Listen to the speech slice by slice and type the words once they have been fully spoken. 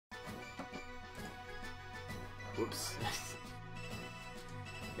Whoops.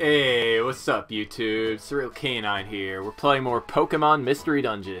 Hey, what's up, YouTube? Surrealcanine here. We're playing more Pokemon Mystery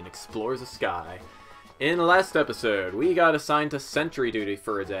Dungeon, Explores the Sky. In the last episode, we got assigned to sentry duty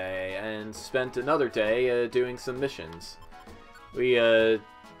for a day, and spent another day doing some missions. We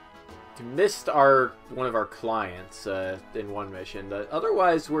missed one of our clients in one mission, but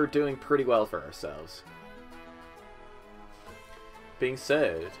otherwise we're doing pretty well for ourselves. Being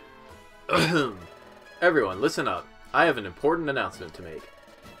said, everyone, listen up. I have an important announcement to make.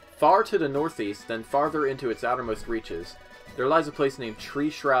 Far to the northeast, then farther into its outermost reaches, there lies a place named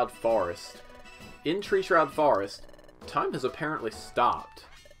Tree Shroud Forest. In Tree Shroud Forest, time has apparently stopped.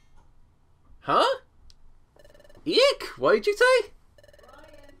 Huh? Eek! What did you say?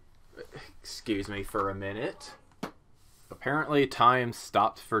 Brian. Excuse me for a minute. Apparently time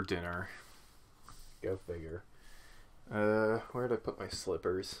stopped for dinner. Go figure. Where did I put my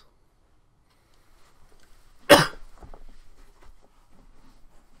slippers?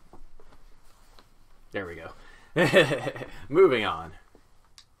 There we go. Moving on.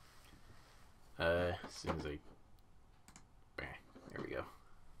 As soon as there we go.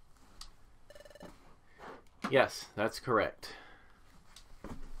 Yes, that's correct.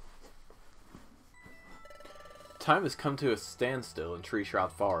 Time has come to a standstill in Tree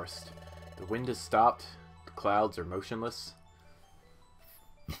Shroud Forest. The wind has stopped. The clouds are motionless.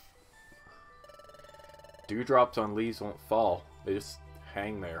 Dewdrops on leaves won't fall. They just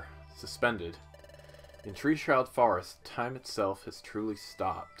hang there, suspended. In Tree Shroud Forest, time itself has truly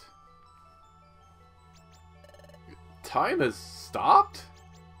stopped. Time has stopped?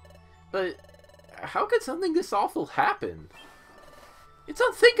 But how could something this awful happen? It's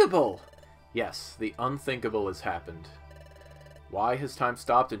unthinkable! Yes, the unthinkable has happened. Why has time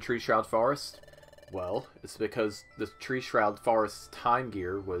stopped in Tree Shroud Forest? Well, it's because the Tree Shroud Forest's time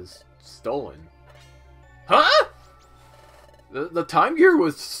gear was stolen. Huh? The time gear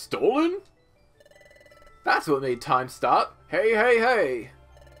was stolen? That's what made time stop. Hey, hey, hey!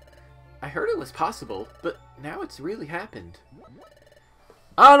 I heard it was possible, but now it's really happened.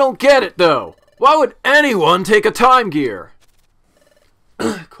 I don't get it, though! Why would anyone take a time gear?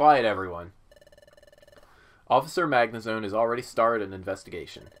 Quiet, everyone. Officer Magnezone has already started an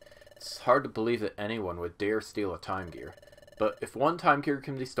investigation. It's hard to believe that anyone would dare steal a time gear. But if one time gear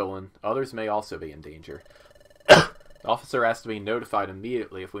can be stolen, others may also be in danger. The officer has to be notified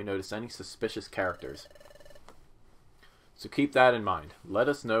immediately if we notice any suspicious characters. So keep that in mind. Let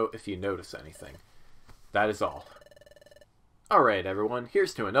us know if you notice anything. That is all. Alright, everyone.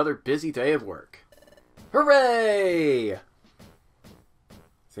 Here's to another busy day of work. Hooray!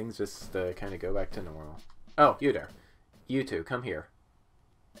 Things just kind of go back to normal. Oh, you there. You two, come here.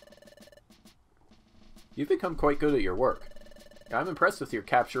 You've become quite good at your work. I'm impressed with your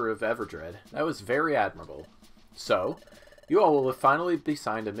capture of Everdread. That was very admirable. So, you all will finally be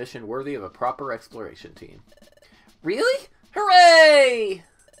assigned a mission worthy of a proper exploration team. Really? Hooray!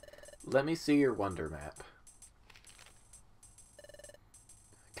 Let me see your wonder map.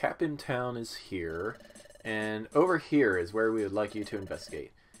 Captain Town is here, and over here is where we would like you to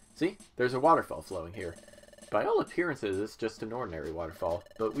investigate. See? There's a waterfall flowing here. By all appearances, it's just an ordinary waterfall,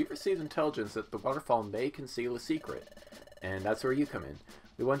 but we've received intelligence that the waterfall may conceal a secret, and that's where you come in.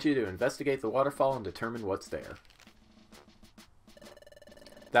 We want you to investigate the waterfall and determine what's there.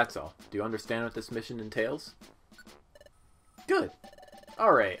 That's all. Do you understand what this mission entails? Good.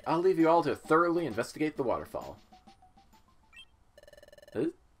 Alright, I'll leave you all to thoroughly investigate the waterfall.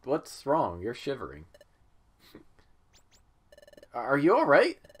 What's wrong? You're shivering. Are you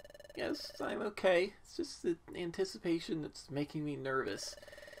alright? Yes, I'm okay. It's just the anticipation that's making me nervous.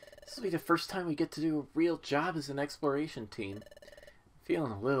 This will be the first time we get to do a real job as an exploration team. I'm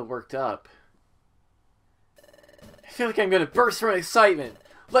feeling a little worked up. I feel like I'm gonna burst from excitement.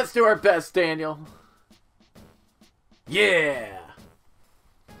 Let's do our best, Daniel. Yeah!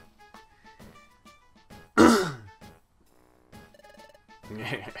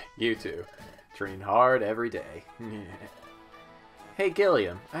 You two. Train hard every day. Hey,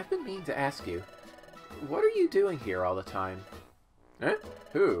 Gilliam, I've been meaning to ask you. What are you doing here all the time? Huh?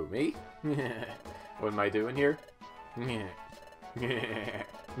 Who, me? What am I doing here?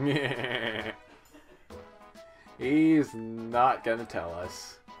 He's not gonna tell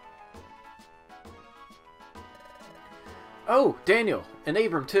us. Oh, Daniel, and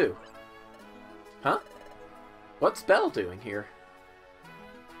Abram too. Huh? What's Belle doing here?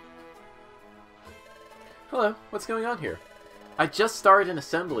 Hello, what's going on here? I just started an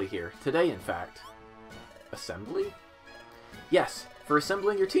assembly here, today in fact. Assembly? Yes, for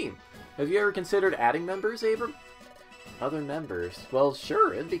assembling your team. Have you ever considered adding members, Abram? Other members? Well,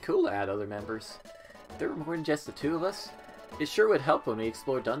 sure, it'd be cool to add other members. there were more than just the two of us. It sure would help when we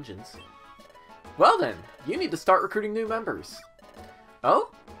explore dungeons. Well then, you need to start recruiting new members.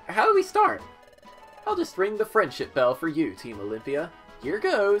 Oh? How do we start? I'll just ring the friendship bell for you, Team Olympia. Here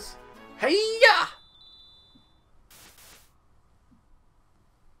goes. Hey-ya!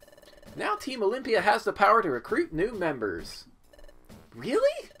 Now Team Olympia has the power to recruit new members.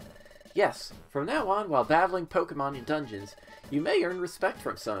 Really? Yes, from now on, while battling Pokemon in dungeons, you may earn respect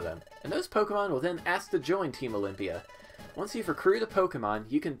from some of them, and those Pokemon will then ask to join Team Olympia. Once you've recruited a Pokemon,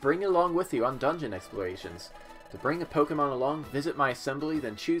 you can bring it along with you on dungeon explorations. To bring a Pokemon along, visit my assembly,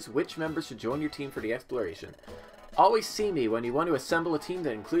 then choose which members should join your team for the exploration. Always see me when you want to assemble a team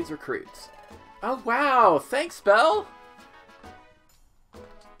that includes recruits. Oh wow! Thanks, Belle!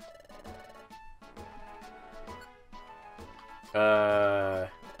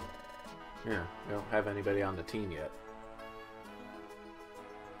 Yeah, we don't have anybody on the team yet.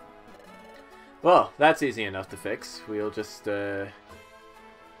 Well, that's easy enough to fix. We'll just,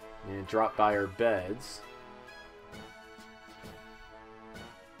 drop by our beds.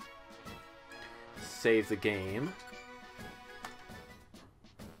 Save the game.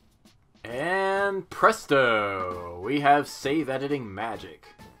 And presto! We have save editing magic.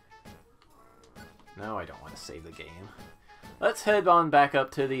 No, I don't want to save the game. Let's head on back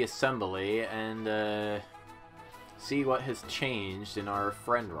up to the assembly and see what has changed in our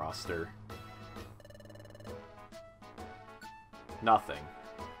friend roster. Nothing.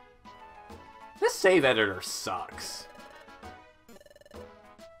 This save editor sucks.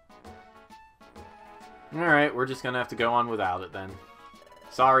 Alright, we're just gonna have to go on without it then.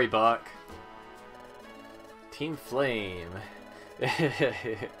 Sorry, Buck. Team Flame.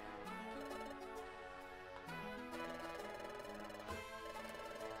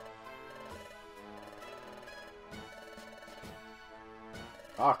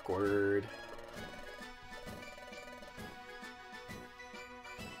 Awkward.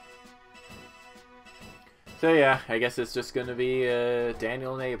 So yeah, I guess it's just gonna be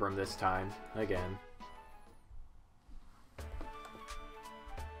Daniel and Abram this time, again.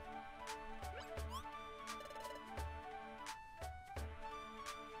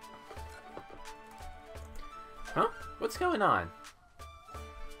 Huh? What's going on?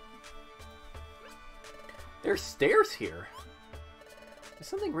 There's stairs here. There's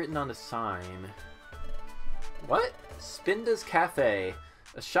something written on the sign. What? Spinda's Cafe.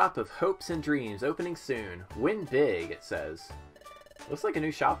 A shop of hopes and dreams, opening soon. Win big, it says. Looks like a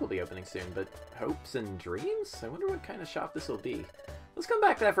new shop will be opening soon, but hopes and dreams? I wonder what kind of shop this will be. Let's come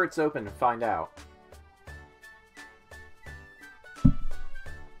back after it's open and find out.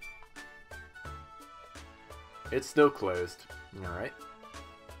 It's still closed. Alright.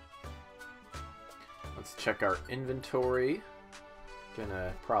 Let's check our inventory.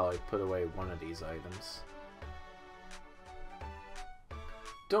 Gonna probably put away one of these items.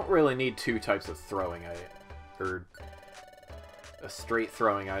 Don't really need two types of throwing item, or a straight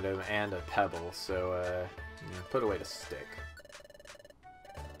throwing item and a pebble, so put away the stick.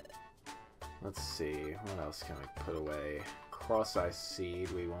 Let's see, what else can we put away? Cross-eye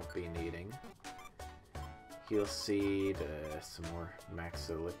seed we won't be needing. Heal seed, some more max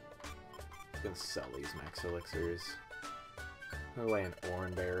elixir. I'm gonna sell these max elixirs. Put away an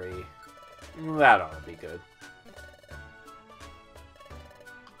oranberry. That ought to be good.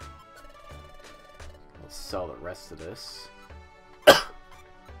 Let's sell the rest of this.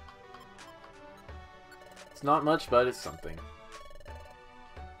 It's not much, but it's something.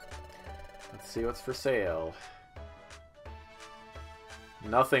 Let's see what's for sale.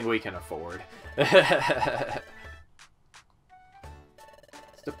 Nothing we can afford. It's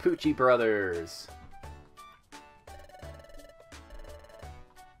the Poochie Brothers.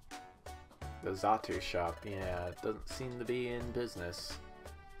 The Zatu shop, yeah, it doesn't seem to be in business.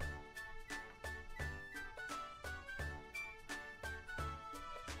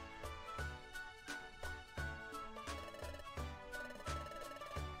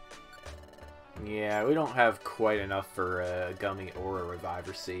 Yeah, we don't have quite enough for a gummy or a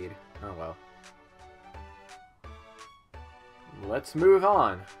reviver seed. Oh well. Let's move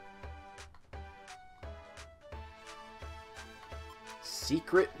on.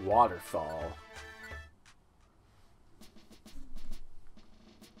 Secret Waterfall.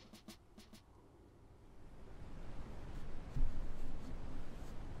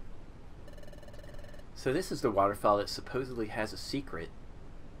 So this is the waterfall that supposedly has a secret.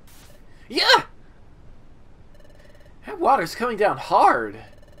 Yeah! That water's coming down hard.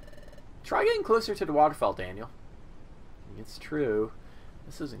 Try getting closer to the waterfall, Daniel. It's true.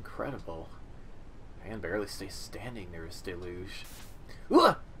 This is incredible. I can barely stay standing. There is deluge.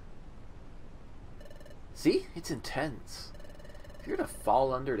 Ugh! See? It's intense. If you were to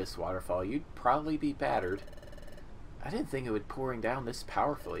fall under this waterfall, you'd probably be battered. I didn't think it would pouring down this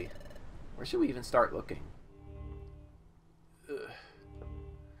powerfully. Where should we even start looking? Ugh.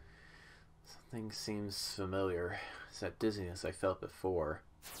 Something seems familiar. It's that dizziness I felt before.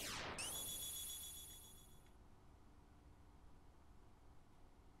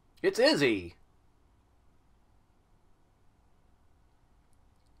 It's Izzy!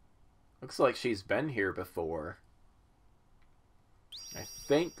 Looks like she's been here before. I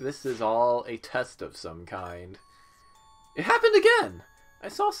think this is all a test of some kind. It happened again! I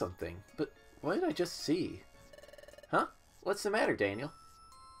saw something, but what did I just see? Huh? What's the matter, Daniel?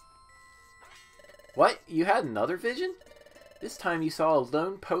 What? You had another vision? This time you saw a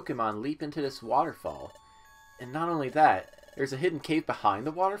lone Pokemon leap into this waterfall. And not only that, there's a hidden cave behind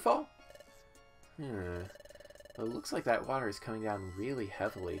the waterfall? Well, it looks like that water is coming down really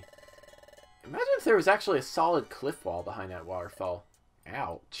heavily. Imagine if there was actually a solid cliff wall behind that waterfall.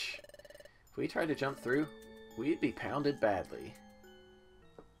 Ouch. If we tried to jump through, we'd be pounded badly.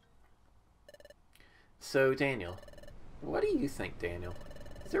 So, Daniel, what do you think, Daniel?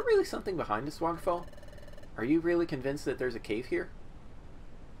 Is there really something behind this waterfall? Are you really convinced that there's a cave here?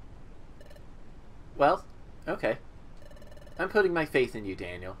 Well, okay. I'm putting my faith in you,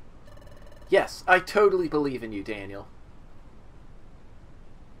 Daniel. Yes, I totally believe in you, Daniel.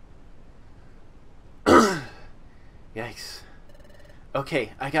 Yikes.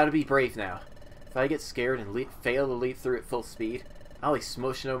 Okay, I gotta be brave now. If I get scared and fail to leap through at full speed, I'll be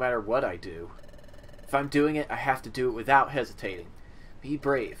smushed no matter what I do. If I'm doing it, I have to do it without hesitating. Be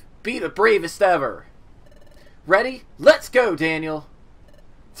brave. Be the bravest ever! Ready? Let's go, Daniel!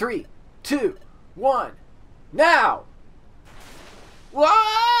 3, 2, 1, now! Wah!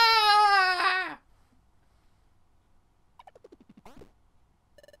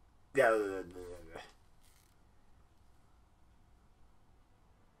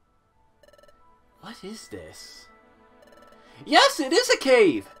 What is this? Yes, it is a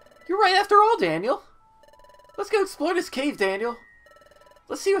cave! You're right after all, Daniel. Let's go explore this cave, Daniel.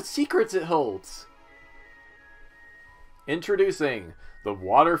 Let's see what secrets it holds. Introducing the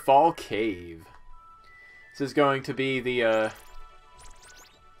Waterfall Cave. This is going to be the,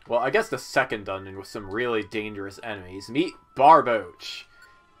 well, I guess the second dungeon with some really dangerous enemies. Meet Barboach.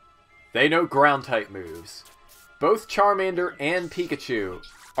 They know ground-type moves. Both Charmander and Pikachu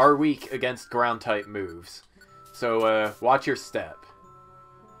are weak against ground-type moves. So, watch your step.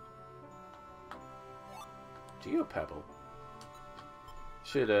 Geopebble.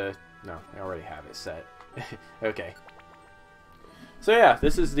 Should, no, I already have it set. Okay. So yeah,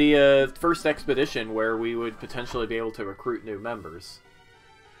 this is the first expedition where we would potentially be able to recruit new members.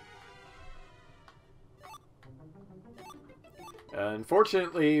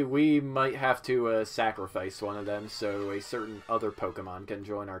 Unfortunately, we might have to sacrifice one of them so a certain other Pokemon can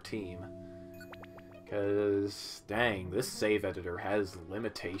join our team. Because, dang, this save editor has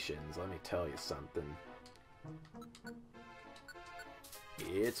limitations, let me tell you something.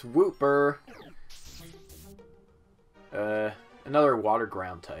 It's Wooper! Another water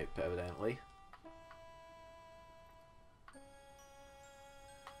ground type, evidently.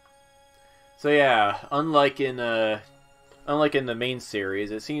 So yeah, unlike in the main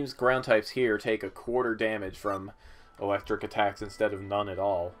series, it seems ground types here take a quarter damage from electric attacks instead of none at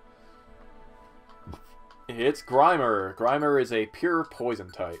all. It's Grimer. Grimer is a pure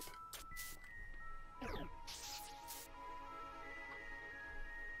poison type.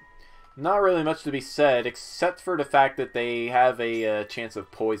 Not really much to be said, except for the fact that they have a chance of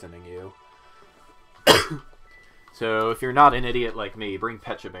poisoning you. So, if you're not an idiot like me, bring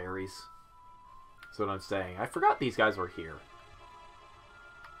Pecha Berries. That's what I'm saying. I forgot these guys were here.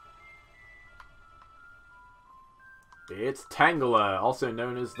 It's Tangela, also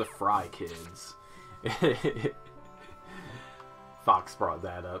known as the Fry Kids. Fox brought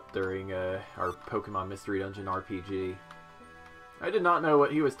that up during our Pokemon Mystery Dungeon RPG. I did not know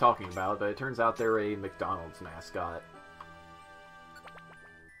what he was talking about, but it turns out they're a McDonald's mascot.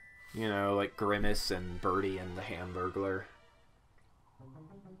 You know, like Grimace and Birdie and the Hamburglar.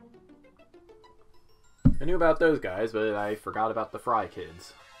 I knew about those guys, but I forgot about the Fry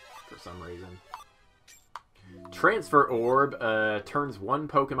Kids for some reason. Transfer Orb turns one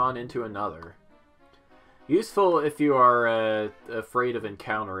Pokemon into another. Useful if you are afraid of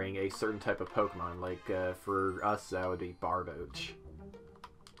encountering a certain type of Pokemon, like for us that would be Barboach.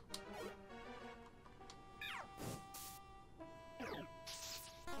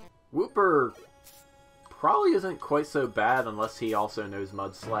 Wooper probably isn't quite so bad unless he also knows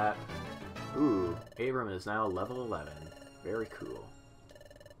Mud Slap. Ooh, Abram is now level 11. Very cool.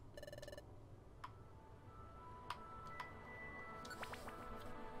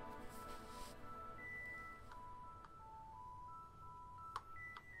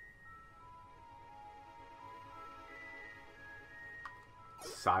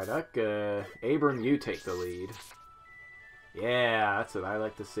 Psyduck. Abram, you take the lead. Yeah, that's what I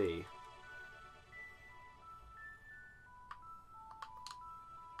like to see.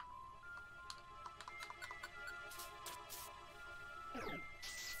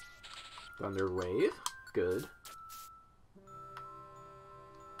 Thunder Wave. Good.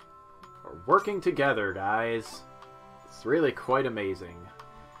 We're working together, guys. It's really quite amazing.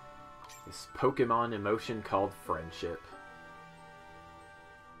 This Pokemon emotion called friendship.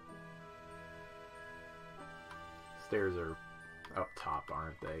 Stairs are up top,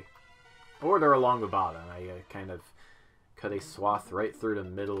 aren't they? Or they're along the bottom. I kind of cut a swath right through the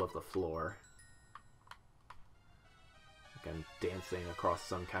middle of the floor. Like I'm dancing across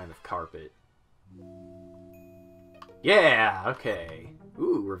some kind of carpet. Yeah! Okay.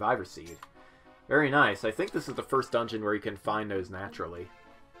 Ooh, Reviver Seed. Very nice. I think this is the first dungeon where you can find those naturally.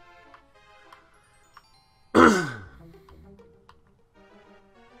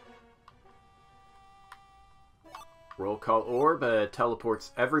 Roll Call Orb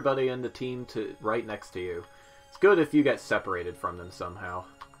teleports everybody in the team to right next to you. It's good if you get separated from them somehow.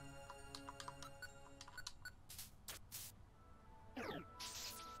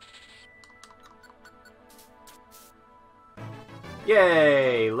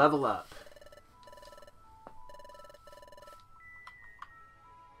 Yay! Level up.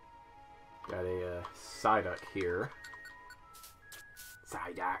 Got a Psyduck here.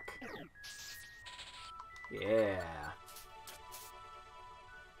 Psyduck. Yeah.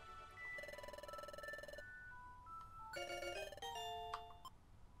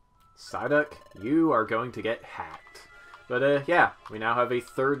 Psyduck, you are going to get hacked. But yeah, we now have a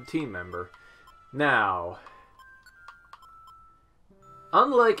third team member. Now,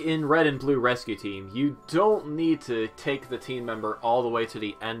 unlike in Red and Blue Rescue Team, you don't need to take the team member all the way to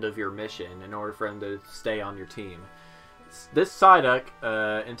the end of your mission in order for them to stay on your team. This Psyduck,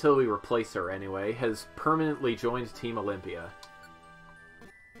 until we replace her anyway, has permanently joined Team Olympia.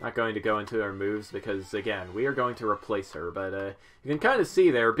 Not going to go into her moves because, again, we are going to replace her, but you can kind of see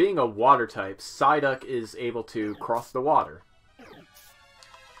there, being a water type, Psyduck is able to cross the water.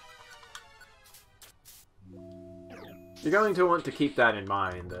 You're going to want to keep that in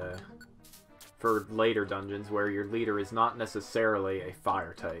mind for later dungeons where your leader is not necessarily a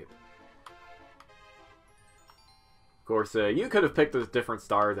fire type. Of course, you could have picked a different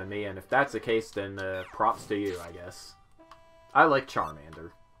star than me, and if that's the case, then props to you, I guess. I like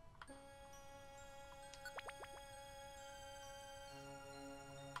Charmander.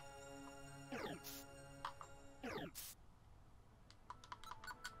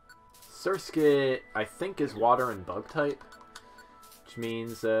 Surskit, I think, is water and bug type, which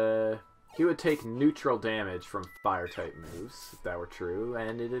means he would take neutral damage from fire type moves, if that were true,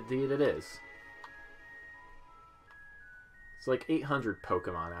 and indeed it is. It's like 800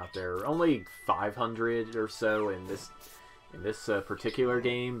 Pokemon out there, only 500 or so in this particular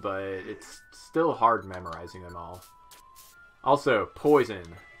game, but it's still hard memorizing them all. Also, poison.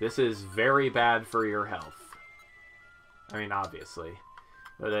 This is very bad for your health. I mean, obviously.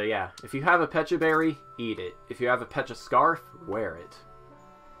 But yeah, if you have a Pecha Berry, eat it. If you have a Pecha Scarf, wear it.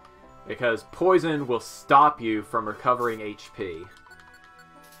 Because poison will stop you from recovering HP.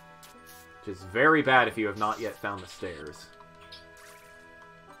 Which is very bad if you have not yet found the stairs.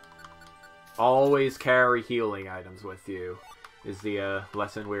 Always carry healing items with you, is the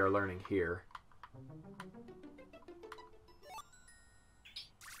lesson we are learning here.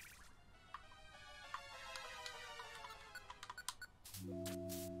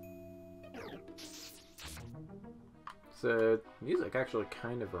 So, music actually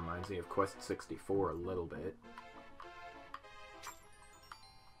kind of reminds me of Quest 64 a little bit.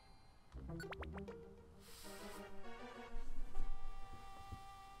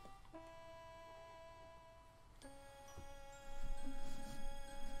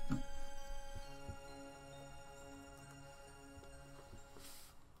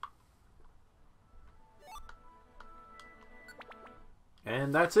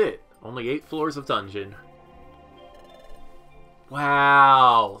 And that's it. Only 8 floors of dungeon.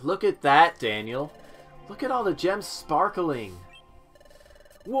 Wow, look at that, Daniel. Look at all the gems sparkling.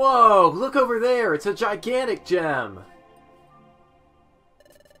 Whoa, look over there. It's a gigantic gem.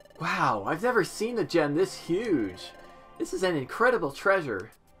 Wow, I've never seen a gem this huge. This is an incredible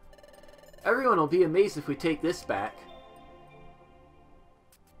treasure. Everyone will be amazed if we take this back.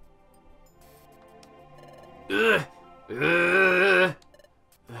 Ugh. Ugh.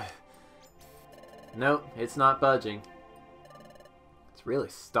 Nope, it's not budging. It's really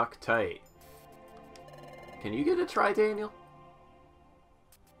stuck tight. Can you get a try, Daniel?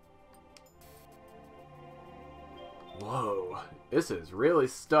 Whoa. This is really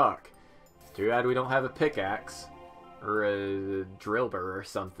stuck. It's too bad we don't have a pickaxe. Or a drill burr or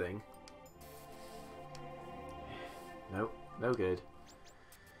something. Nope, no good.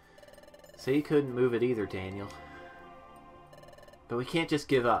 So you couldn't move it either, Daniel. But we can't just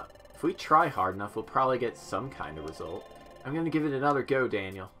give up. If we try hard enough, we'll probably get some kind of result. I'm gonna give it another go,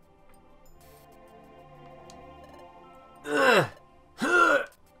 Daniel. Ugh!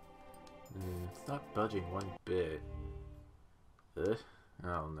 It's not budging one bit. Ugh.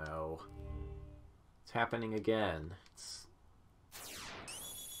 Oh no. It's happening again.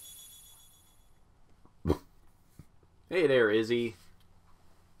 Hey there, Izzy.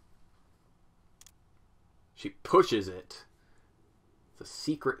 She pushes it. It's a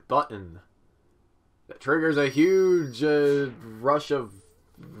secret button that triggers a huge rush of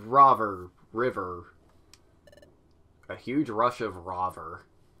river. A huge rush of rover.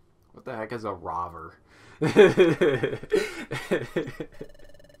 What the heck is a rover? It's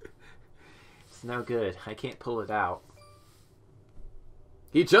no good. I can't pull it out.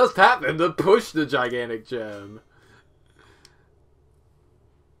 He just happened to push the gigantic gem.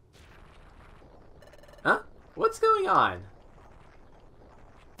 Huh? What's going on?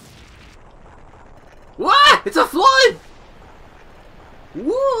 What? It's a flood!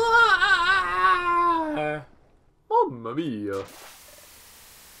 Whoa! Mamma mia.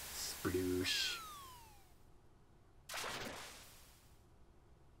 Sploosh.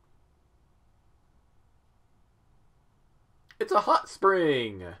 It's a hot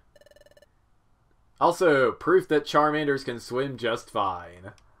spring! Also, proof that Charmanders can swim just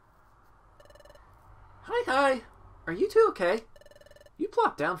fine. Hi. Are you two okay? You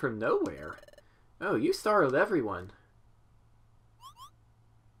plopped down from nowhere. Oh, you startled everyone.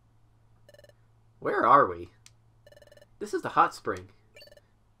 Where are we? This is the hot spring.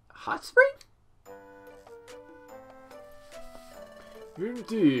 Hot spring?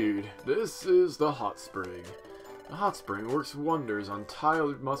 Indeed, this is the hot spring. The hot spring works wonders on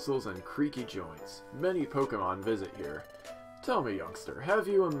tired muscles and creaky joints. Many Pokemon visit here. Tell me, youngster, have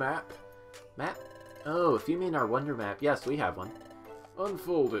you a map? Map? Oh, if you mean our wonder map, yes, we have one.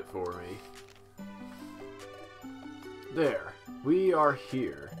 Unfold it for me. There, we are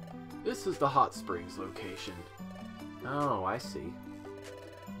here. This is the hot springs location. Oh, I see.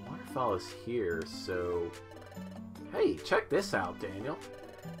 Waterfall is here, so... Hey, check this out, Daniel.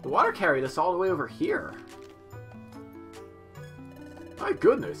 The water carried us all the way over here. My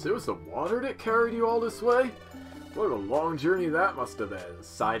goodness, it was the water that carried you all this way? What a long journey that must have been.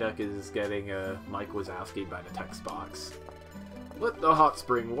 Psyduck is getting Mike Wazowski by the text box. Let the hot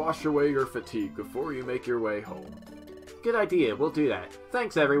spring wash away your fatigue before you make your way home. Good idea, we'll do that.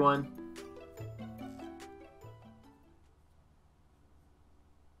 Thanks, everyone.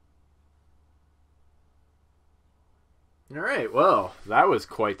 Alright, well, that was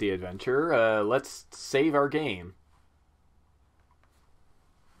quite the adventure. Let's save our game.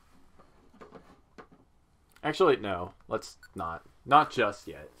 Actually, no. Let's not. Not just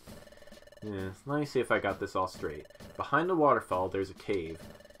yet. Yeah, let me see if I got this all straight. Behind the waterfall, there's a cave.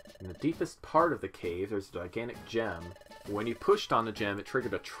 In the deepest part of the cave, there's a gigantic gem. When you pushed on the gem, it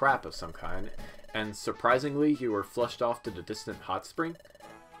triggered a trap of some kind. And surprisingly, you were flushed off to the distant hot spring?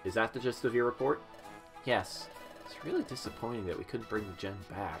 Is that the gist of your report? Yes. It's really disappointing that we couldn't bring the gem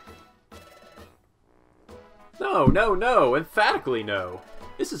back. No, no, no! Emphatically no!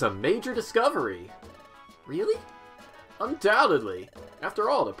 This is a major discovery! Really? Undoubtedly. After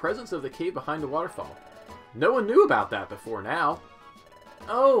all, the presence of the cave behind the waterfall. No one knew about that before now.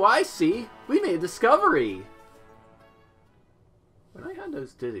 Oh, I see. We made a discovery. When I had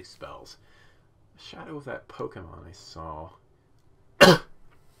those dizzy spells, the shadow of that Pokemon I saw.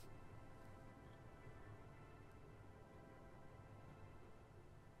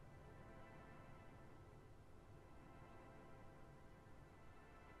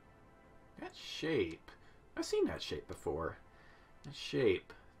 That shape. I've seen that shape before. That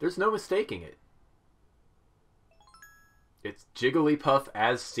shape. There's no mistaking it. It's Jigglypuff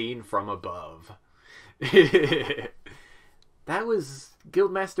as seen from above. That was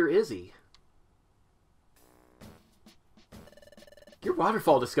Guildmaster Izzy. Your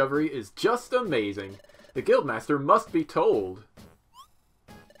waterfall discovery is just amazing. The Guildmaster must be told.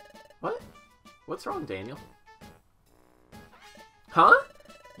 What? What's wrong, Daniel? Huh?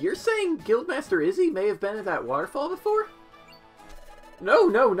 You're saying Guildmaster Izzy may have been at that waterfall before? No,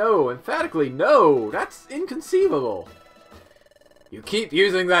 no, no. Emphatically no. That's inconceivable. You keep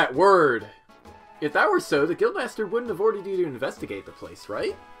using that word. If that were so, the Guildmaster wouldn't have ordered you to investigate the place,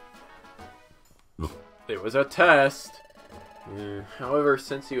 right? It was a test. However,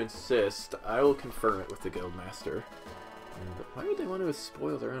 since you insist, I will confirm it with the Guildmaster. But why would they want to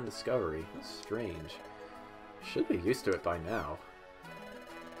spoil their own discovery? That's strange. Should be used to it by now.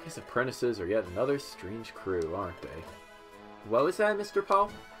 These apprentices are yet another strange crew, aren't they? What was that, Mr.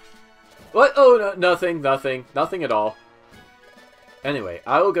 Paul? What? Oh, no, nothing, nothing. Nothing at all. Anyway,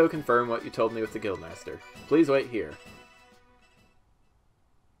 I will go confirm what you told me with the Guildmaster. Please wait here.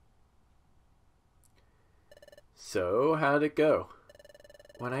 So, how'd it go?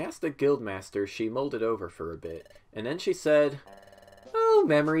 When I asked the Guildmaster, she mulled it over for a bit, and then she said, "Oh,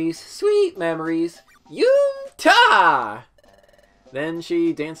 memories, sweet memories, Utah!" Then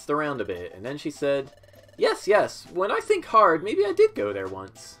she danced around a bit, and then she said, "Yes, yes, when I think hard, maybe I did go there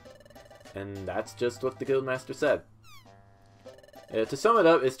once." And that's just what the Guildmaster said. To sum it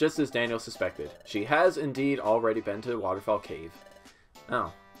up, it's just as Daniel suspected. She has indeed already been to the Waterfall Cave.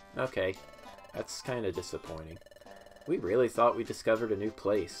 Oh, okay. That's kind of disappointing. We really thought we discovered a new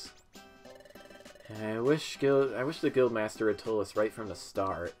place. I wish the Guildmaster had told us right from the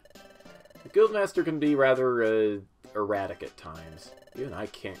start. The Guildmaster can be rather erratic at times. Even I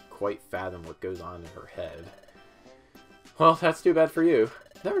can't quite fathom what goes on in her head. Well, that's too bad for you.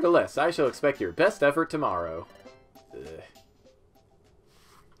 Nevertheless, I shall expect your best effort tomorrow. Ugh.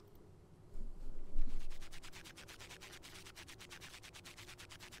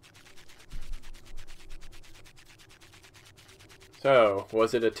 So,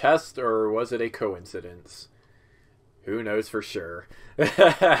 was it a test or was it a coincidence? Who knows for sure.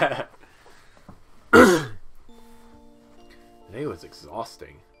 Today was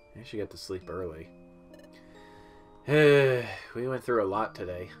exhausting. I should get to sleep early. We went through a lot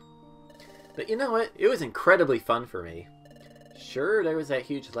today. But you know what? It was incredibly fun for me. Sure, there was that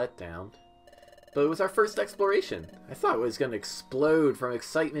huge letdown. But it was our first exploration. I thought it was going to explode from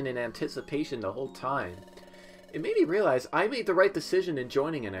excitement and anticipation the whole time. It made me realize I made the right decision in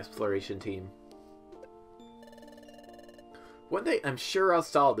joining an exploration team. One day, I'm sure I'll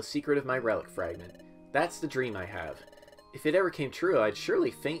solve the secret of my relic fragment. That's the dream I have. If it ever came true, I'd surely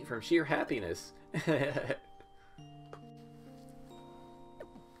faint from sheer happiness.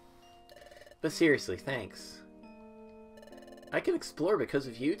 But seriously, thanks. I can explore because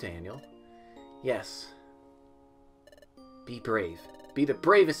of you, Daniel. Yes. Be brave. Be the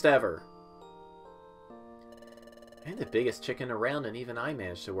bravest ever! I'm the biggest chicken around, and even I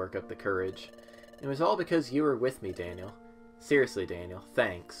managed to work up the courage. It was all because you were with me, Daniel. Seriously, Daniel,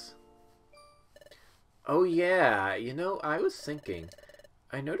 thanks. Oh yeah, you know, I was thinking.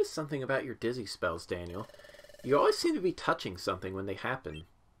 I noticed something about your dizzy spells, Daniel. You always seem to be touching something when they happen.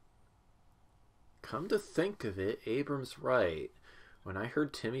 Come to think of it, Abram's right. When I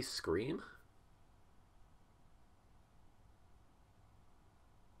heard Timmy scream...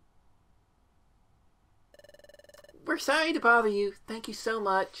 We're sorry to bother you. Thank you so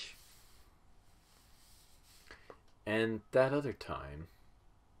much. And that other time...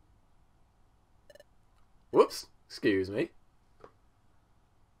 Whoops! Excuse me.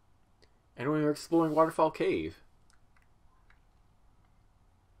 And when we were exploring Waterfall Cave.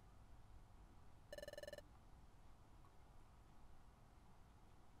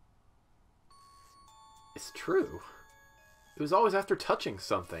 It's true. It was always after touching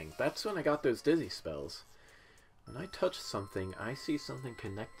something. That's when I got those dizzy spells. When I touch something, I see something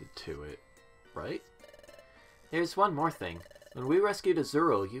connected to it. Right? There's one more thing. When we rescued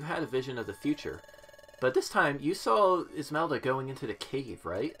Azuriel, you had a vision of the future. But this time, you saw Ismelda going into the cave,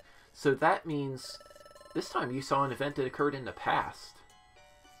 right? So that means... this time you saw an event that occurred in the past.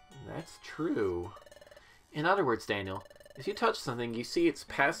 That's true. In other words, Daniel, if you touch something, you see its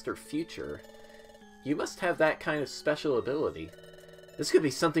past or future. You must have that kind of special ability. This could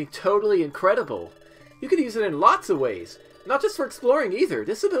be something totally incredible. You could use it in lots of ways. Not just for exploring either.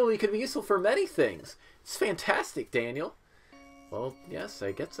 This ability could be useful for many things. It's fantastic, Daniel. Well, yes,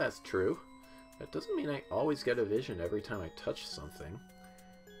 I guess that's true. That doesn't mean I always get a vision every time I touch something.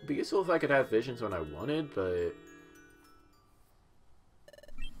 It'd be useful if I could have visions when I wanted, but...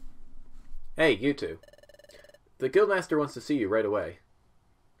 Hey, you two. The Guildmaster wants to see you right away.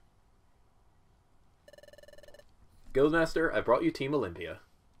 Guildmaster, I brought you Team Olympia.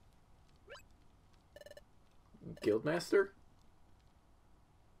 Guildmaster?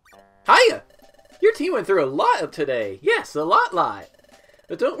 Hiya! Your team went through a lot of today. Yes, a lot.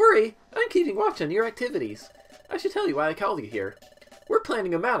 But don't worry, I'm keeping watch on your activities. I should tell you why I called you here. We're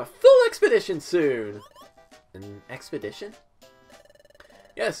planning a full expedition soon. An expedition?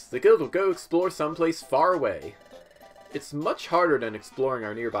 Yes, the guild will go explore someplace far away. It's much harder than exploring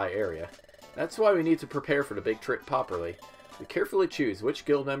our nearby area. That's why we need to prepare for the big trip properly. We carefully choose which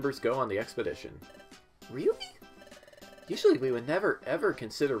guild members go on the expedition. Really? Usually we would never ever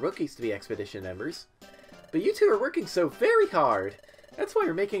consider rookies to be expedition members. but you two are working so very hard. That's why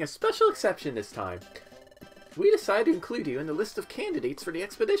we're making a special exception this time. We decided to include you in the list of candidates for the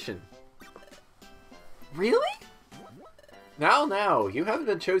expedition. Really? Now, you haven't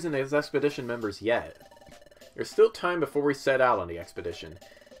been chosen as expedition members yet. There's still time before we set out on the expedition.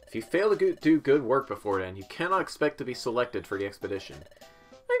 If you fail to do good work before then, you cannot expect to be selected for the expedition.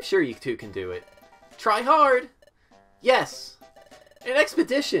 I'm sure you two can do it. Try hard! Yes! An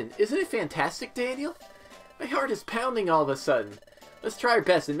expedition! Isn't it fantastic, Daniel? My heart is pounding all of a sudden. Let's try our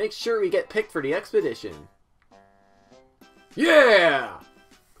best and make sure we get picked for the expedition. Yeah!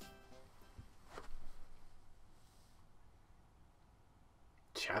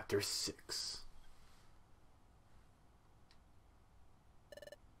 Chapter 6.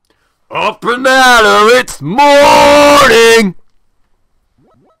 Up and at 'em, it's morning!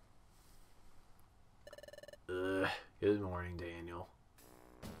 Good morning, Daniel.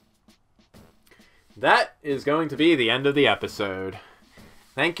 That is going to be the end of the episode.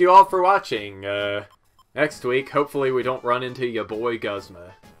 Thank you all for watching. Next week, hopefully we don't run into your boy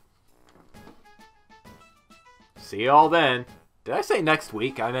Guzma. See y'all then. Did I say next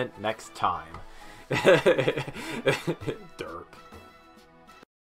week? I meant next time. Derp.